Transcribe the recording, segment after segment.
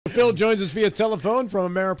Phil joins us via telephone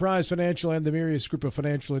from Ameriprise Financial and the Mirius Group of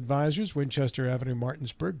Financial Advisors, Winchester Avenue,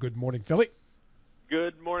 Martinsburg. Good morning, Philly.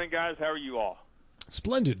 Good morning, guys. How are you all?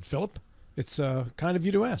 Splendid, Philip. It's kind of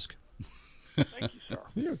you to ask. Thank you, sir.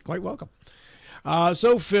 You're quite welcome.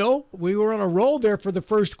 So, Phil, we were on a roll there for the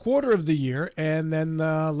first quarter of the year, and then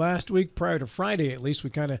last week, prior to Friday at least, we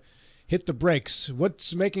kind of hit the brakes.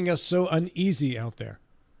 What's making us so uneasy out there?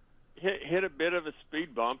 Hit a bit of a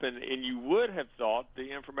speed bump, and you would have thought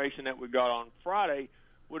the information that we got on Friday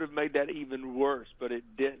would have made that even worse, but it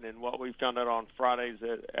didn't. And what we found out on Friday is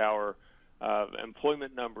that our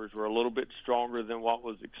employment numbers were a little bit stronger than what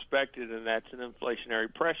was expected, and that's an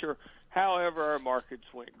inflationary pressure. However, our markets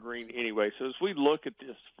went green anyway. So as we look at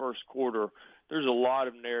this first quarter, there's a lot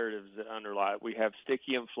of narratives that underlie it. We have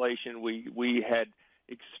sticky inflation. We had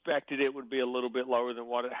expected it would be a little bit lower than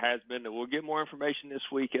what it has been. We'll get more information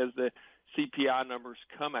this week as the CPI numbers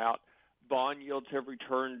come out. Bond yields have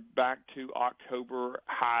returned back to October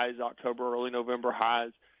highs, October, early November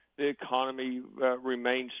highs. The economy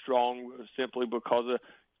remains strong simply because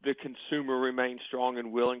the consumer remains strong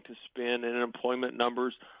and willing to spend, and employment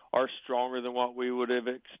numbers are stronger than what we would have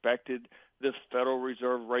expected. The Federal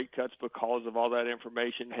Reserve rate cuts, because of all that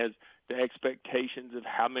information, has the expectations of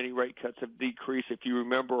how many rate cuts have decreased. If you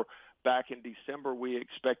remember, back in December, we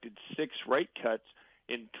expected 6 rate cuts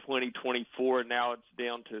in 2024, and now it's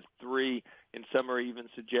down to 3, and some are even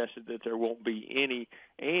suggested that there won't be any.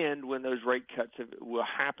 And when those rate cuts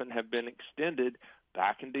have been extended,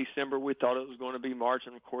 back in December we thought it was going to be March,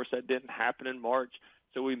 and of course that didn't happen in March,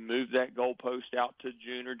 so we moved that goalpost out to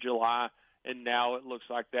June or July, and now it looks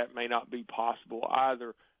like that may not be possible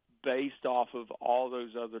either, based off of all those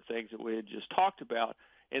other things that we had just talked about.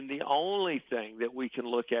 And the only thing that we can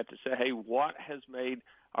look at to say, hey, what has made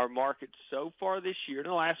our market so far this year?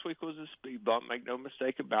 And last week was a speed bump, make no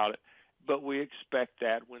mistake about it, but we expect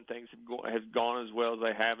that when things have gone as well as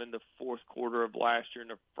they have in the fourth quarter of last year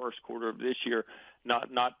and the first quarter of this year,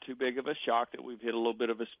 not too big of a shock that we've hit a little bit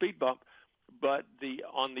of a speed bump. But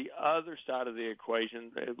on the other side of the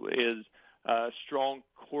equation is strong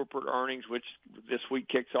corporate earnings, which this week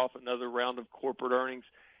kicks off another round of corporate earnings,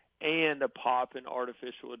 and a pop in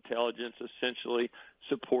artificial intelligence, essentially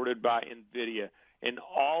supported by NVIDIA. And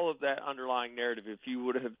all of that underlying narrative, if you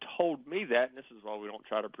would have told me that, and this is why we don't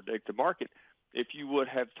try to predict the market, if you would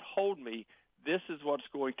have told me this is what's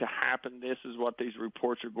going to happen, this is what these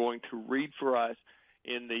reports are going to read for us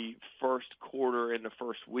in the first quarter, in the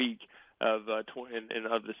first week of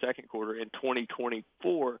the second quarter in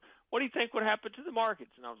 2024, what do you think would happen to the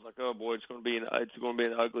markets? And I was like, oh boy, it's going to be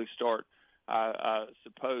an ugly start. I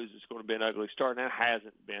suppose it's going to be an ugly start, and it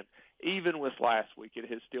hasn't been. Even with last week, it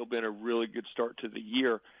has still been a really good start to the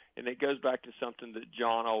year, and it goes back to something that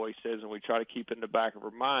John always says, and we try to keep in the back of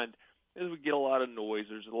our mind, is we get a lot of noise.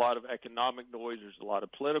 There's a lot of economic noise. There's a lot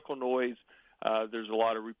of political noise. There's a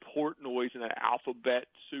lot of report noise in that alphabet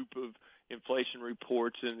soup of inflation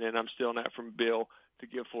reports, and I'm stealing that from Bill, to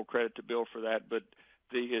give full credit to Bill for that. But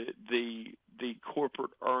the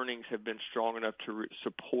corporate earnings have been strong enough to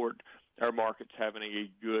support our markets having a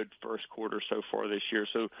good first quarter so far this year.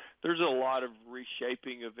 So there's a lot of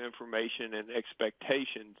reshaping of information and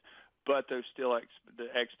expectations, but there's still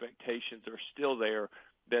the expectations are still there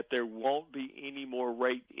that there won't be any more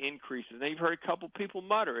rate increases. And you've heard a couple people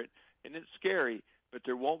mutter it, and it's scary, but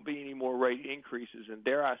there won't be any more rate increases. And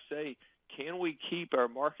dare I say, can we keep our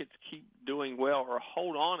markets keep doing well, or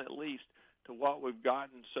hold on at least to what we've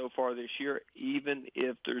gotten so far this year, even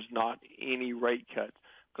if there's not any rate cuts?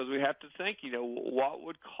 Because we have to think, what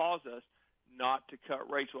would cause us not to cut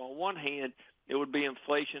rates? Well, on one hand, it would be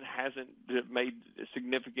inflation hasn't made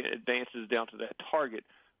significant advances down to that target.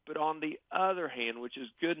 But on the other hand, which is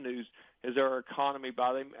good news, is our economy,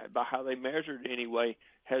 by how they measured it anyway,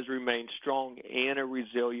 has remained strong, and a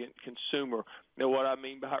resilient consumer. Now, what I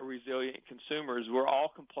mean by a resilient consumer is we're all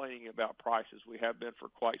complaining about prices. We have been for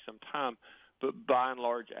quite some time. But by and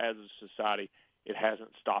large, as a society, it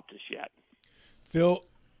hasn't stopped us yet. Phil,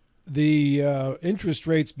 the interest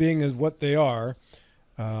rates being as what they are,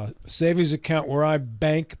 savings account where I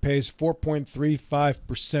bank pays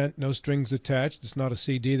 4.35%, no strings attached. It's not a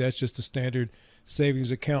CD. That's just a standard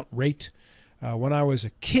savings account rate. When I was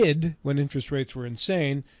a kid, when interest rates were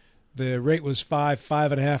insane, the rate was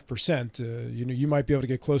 5.5%. You might be able to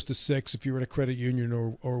get close to 6 if you were in a credit union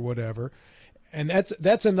or whatever. And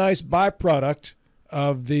that's a nice byproduct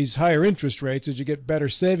of these higher interest rates, as you get better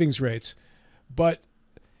savings rates. But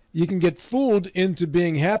you can get fooled into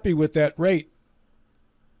being happy with that rate.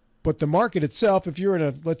 But the market itself, if you're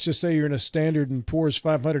let's just say you're in a Standard & Poor's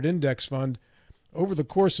 500 index fund, over the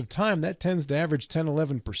course of time, that tends to average 10,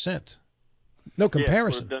 11%. No Yes,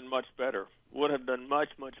 comparison. would have done much better. Would have done much,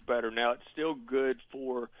 much better. Now, it's still good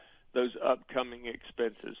for those upcoming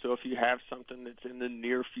expenses. So if you have something that's in the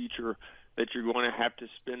near future that you're going to have to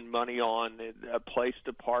spend money on, a place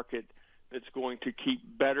to park it that's going to keep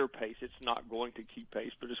better pace. It's not going to keep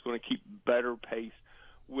pace, but it's going to keep better pace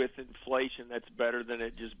with inflation that's better than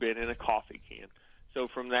it just been in a coffee can. So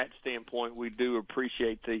from that standpoint, we do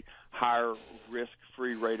appreciate the higher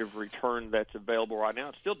risk-free rate of return that's available right now.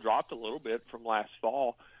 It's still dropped a little bit from last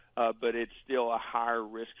fall, but it's still a higher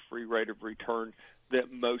risk-free rate of return that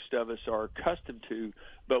most of us are accustomed to.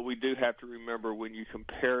 But we do have to remember when you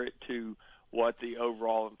compare it to what the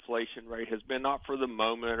overall inflation rate has been, not for the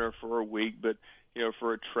moment or for a week, but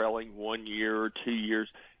for a trailing 1 year or 2 years,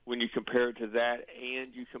 when you compare it to that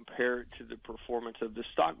and you compare it to the performance of the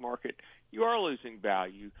stock market, you are losing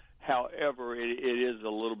value. However, it is a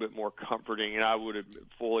little bit more comforting, and I would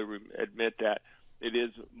fully admit that it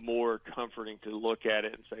is more comforting to look at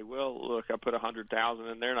it and say, well, look, I put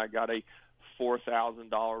 $100,000 in there and I got a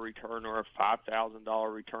 $4,000 return or a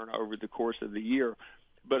 $5,000 return over the course of the year.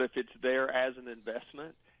 But if it's there as an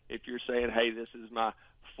investment, if you're saying, hey, this is my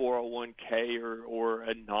 401k or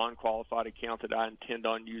a non-qualified account that I intend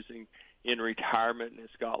on using in retirement and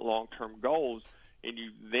it's got long-term goals, and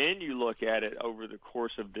you look at it over the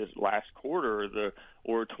course of this last quarter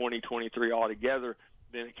or 2023 altogether,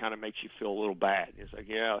 then it kind of makes you feel a little bad. It's like,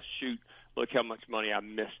 yeah, shoot, look how much money I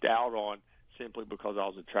missed out on simply because I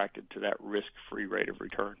was attracted to that risk-free rate of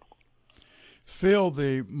return. Phil,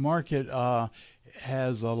 the market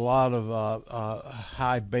has a lot of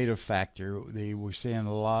high beta factor. We're seeing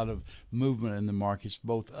a lot of movement in the markets,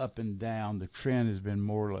 both up and down. The trend has been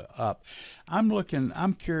more up.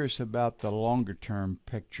 I'm curious about the longer term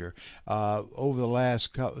picture. Over the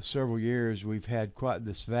last several years, we've had quite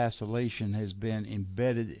this vacillation has been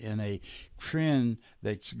embedded in a trend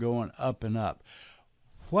that's going up and up.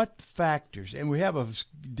 What factors, and we have a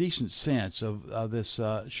decent sense of this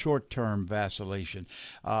short-term vacillation,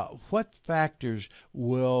 what factors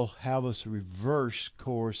will have us reverse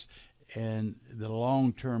course and the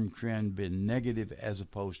long-term trend be negative as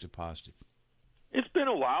opposed to positive? It's been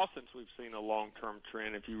a while since we've seen a long-term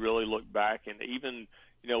trend. If you really look back, and even,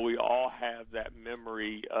 we all have that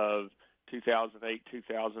memory of 2008,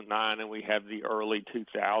 2009, and we have the early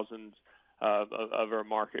 2000s. Of our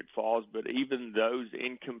market falls, but even those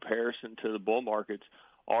in comparison to the bull markets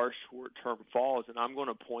are short-term falls. And I'm going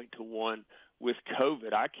to point to one with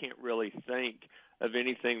COVID. I can't really think of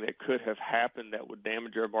anything that could have happened that would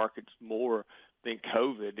damage our markets more than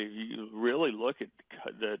COVID. If you really look at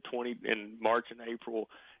in March and April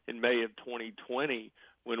and May of 2020,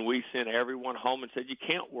 when we sent everyone home and said you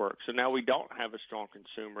can't work, so now we don't have a strong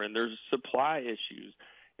consumer, and there's supply issues.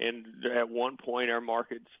 And at one point, our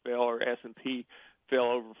markets fell, or S&P fell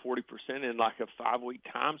over 40% in like a 5-week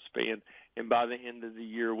time span. And by the end of the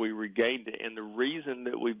year, we regained it. And the reason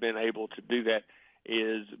that we've been able to do that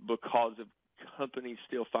is because of companies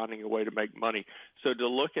still finding a way to make money. So to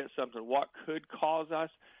look at something, what could cause us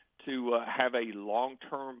to have a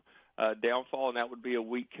long-term downfall, and that would be a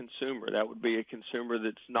weak consumer. That would be a consumer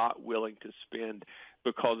that's not willing to spend,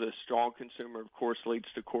 because a strong consumer, of course, leads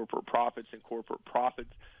to corporate profits, and corporate profits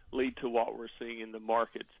lead to what we're seeing in the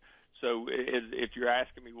markets. So if you're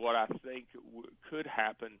asking me what I think could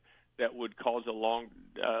happen that would cause a long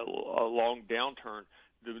downturn,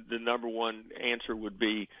 the number one answer would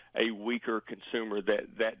be a weaker consumer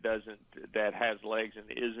that has legs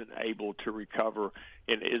and isn't able to recover,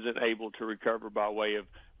 and isn't able to recover by way of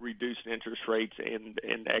reduced interest rates and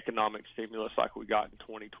economic stimulus like we got in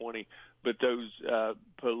 2020. But those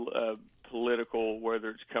political, whether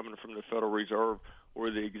it's coming from the Federal Reserve or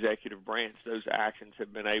the executive branch, those actions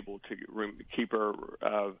have been able to keep our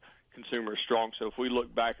consumers strong. So if we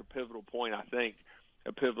look back, a pivotal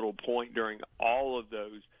point during all of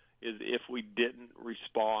those is if we didn't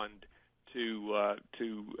respond to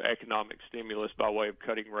economic stimulus by way of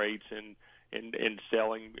cutting rates and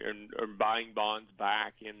selling or buying bonds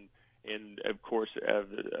back, and of course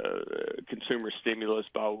consumer stimulus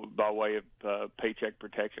by way of paycheck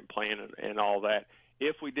protection plan and all that.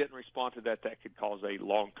 If we didn't respond to that, that could cause a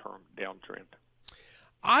long-term downtrend.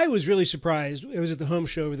 I was really surprised. I was at the home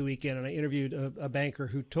show over the weekend, and I interviewed a banker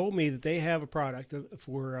who told me that they have a product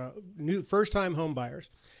for new first-time home buyers.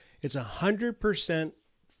 It's 100%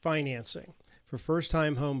 financing for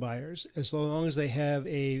first-time home buyers, as long as they have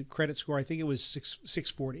a credit score. I think it was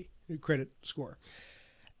 640 credit score.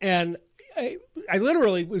 And I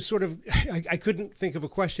literally was sort of, I couldn't think of a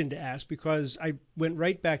question to ask, because I went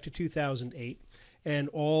right back to 2008 and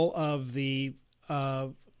all of the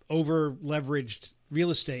over-leveraged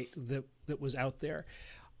real estate that was out there.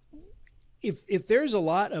 if there's a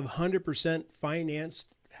lot of 100%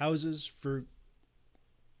 financed houses for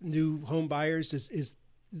new home buyers, is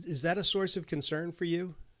that a source of concern for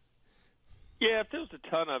you? Yeah, if there was a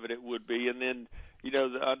ton of it, it would be. And then,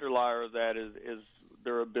 the underlier of that is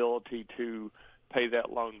their ability to pay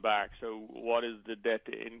that loan back. So what is the debt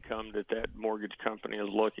to income that mortgage company is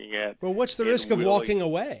looking at? Well, what's the risk of walking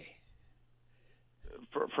away?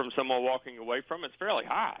 From someone walking away from it, it's fairly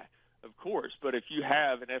high, of course. But if you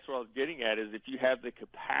have, and that's what I was getting at, is if you have the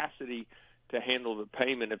capacity to handle the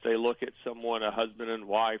payment, if they look at someone, a husband and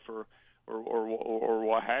wife or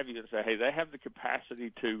what have you, and say, hey, they have the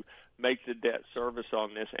capacity to make the debt service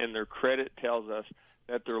on this, and their credit tells us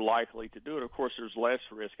that they're likely to do it. Of course, there's less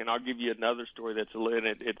risk. And I'll give you another story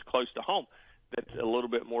it's close to home that's a little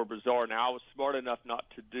bit more bizarre. Now, I was smart enough not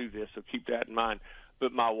to do this, so keep that in mind.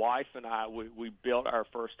 But my wife and I, we built our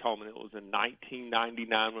first home, and it was in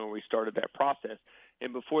 1999 when we started that process.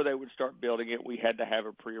 And before they would start building it, we had to have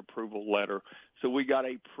a pre-approval letter. So we got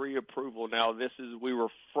a pre-approval. Now, we were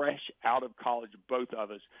fresh out of college, both of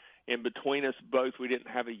us. And between us both, we didn't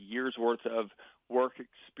have a year's worth of work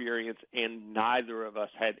experience, and neither of us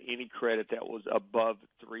had any credit that was above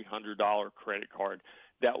 $300 credit card.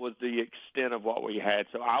 That was the extent of what we had.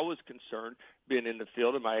 So I was concerned, being in the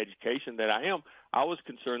field of my education that I was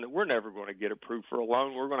concerned that we're never going to get approved for a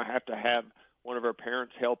loan. We're going to have one of our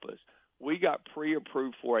parents help us. We got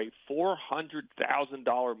pre-approved for a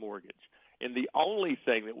 $400,000 mortgage, and the only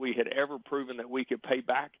thing that we had ever proven that we could pay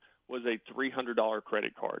back was a $300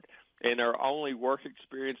 credit card. And our only work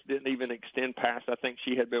experience didn't even extend past, I think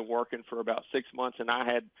she had been working for about 6 months, and I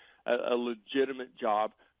had a legitimate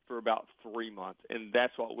job for about 3 months, and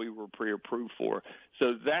that's what we were pre-approved for.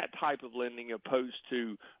 So that type of lending opposed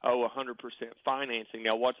to, 100% financing.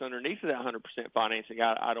 Now, what's underneath of that 100% financing,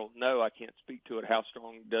 I don't know. I can't speak to it. How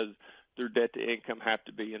strong does their debt to income have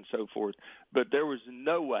to be and so forth? But there was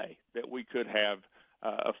no way that we could have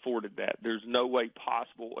afforded that. There's no way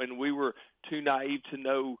possible, and we were too naive to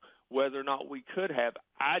know whether or not we could have.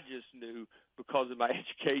 I just knew because of my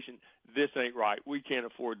education, this ain't right. We can't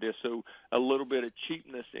afford this. So a little bit of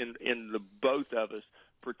cheapness in the both of us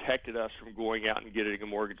protected us from going out and getting a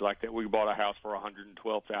mortgage like that. We bought a house for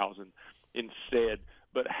 $112,000 instead.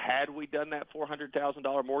 But had we done that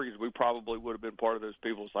 $400,000 mortgage, we probably would have been part of those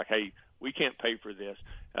people. It's like, hey, we can't pay for this.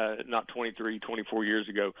 Not 23, 24 years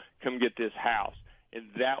ago. Come get this house. And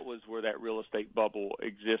that was where that real estate bubble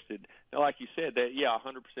existed. Now, like you said, 100%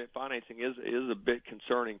 financing is a bit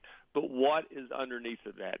concerning. But what is underneath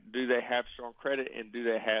of that? Do they have strong credit, and do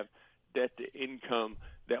they have debt to income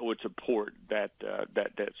that would support that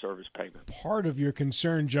debt service payment? Part of your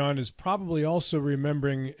concern, John, is probably also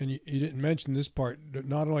remembering, and you didn't mention this part,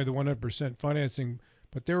 not only the 100% financing,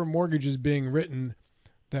 but there were mortgages being written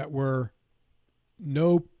that were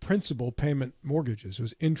no principal payment mortgages. It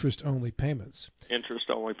was interest-only payments.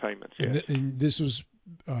 Interest-only payments, yes. And this was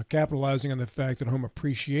capitalizing on the fact that home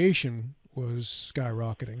appreciation was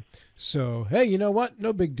skyrocketing. So, hey, you know what?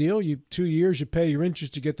 No big deal. 2 years, you pay your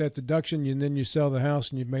interest to get that deduction, and then you sell the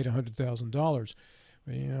house and you've made $100,000.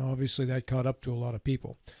 Obviously that caught up to a lot of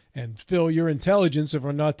people. And Phil, your intelligence of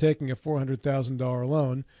not taking a $400,000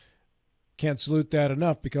 loan, can't salute that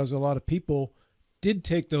enough, because a lot of people did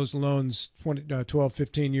take those loans 12,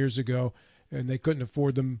 15 years ago, and they couldn't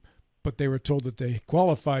afford them, but they were told that they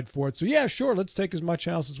qualified for it. So, yeah, sure, let's take as much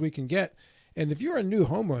house as we can get. And if you're a new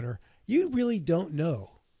homeowner, you really don't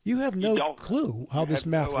know. You have no clue how this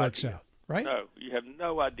math works out, right? No, you have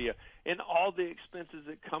no idea. And all the expenses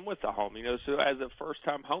that come with the home. So as a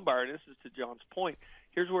first-time home buyer, and this is to John's point,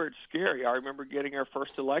 here's where it's scary. I remember getting our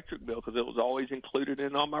first electric bill because it was always included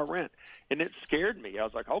in on my rent, and it scared me. I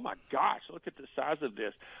was like, oh, my gosh, look at the size of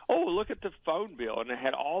this. Oh, look at the phone bill. And it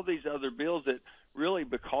had all these other bills that really,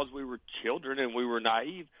 because we were children and we were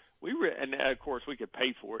naive, and of course we could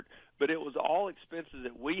pay for it, but it was all expenses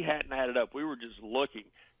that we hadn't added up. We were just looking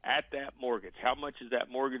at that mortgage. How much is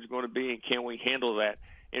that mortgage going to be, and can we handle that?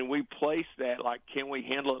 And we placed that, like, can we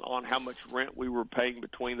handle it on how much rent we were paying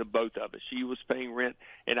between the both of us? She was paying rent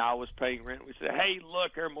and I was paying rent. We said, hey,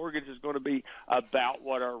 look, our mortgage is going to be about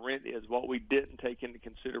what our rent is. What we didn't take into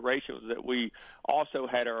consideration was that we also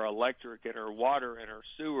had our electric and our water and our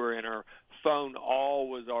sewer and our phone all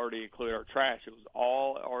was already included, our trash. It was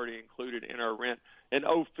all already included in our rent. And,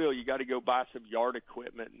 oh, Phil, you got to go buy some yard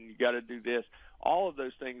equipment and you got to do this. All of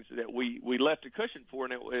those things that we left a cushion for,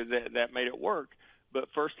 and that made it work. But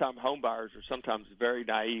first-time home buyers are sometimes very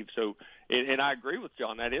naive. So, and I agree with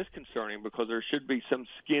John, that is concerning, because there should be some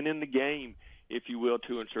skin in the game, if you will,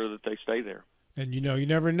 to ensure that they stay there. And, you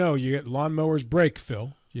never know. You get lawnmowers break,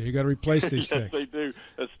 Phil. Yeah, you got to replace these Yes, things. they do,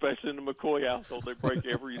 especially in the McCoy household. They break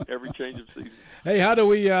every change of season. Hey, how do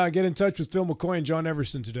we get in touch with Phil McCoy and John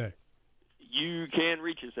Everson today? You can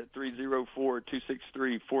reach us at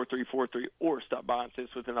 304-263-4343 or stop by and see us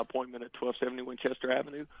with an appointment at 1270 Winchester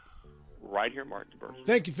Avenue right here in Martinsburg.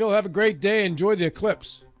 Thank you, Phil. Have a great day. Enjoy the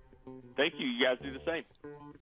eclipse. Thank you. You guys do the same.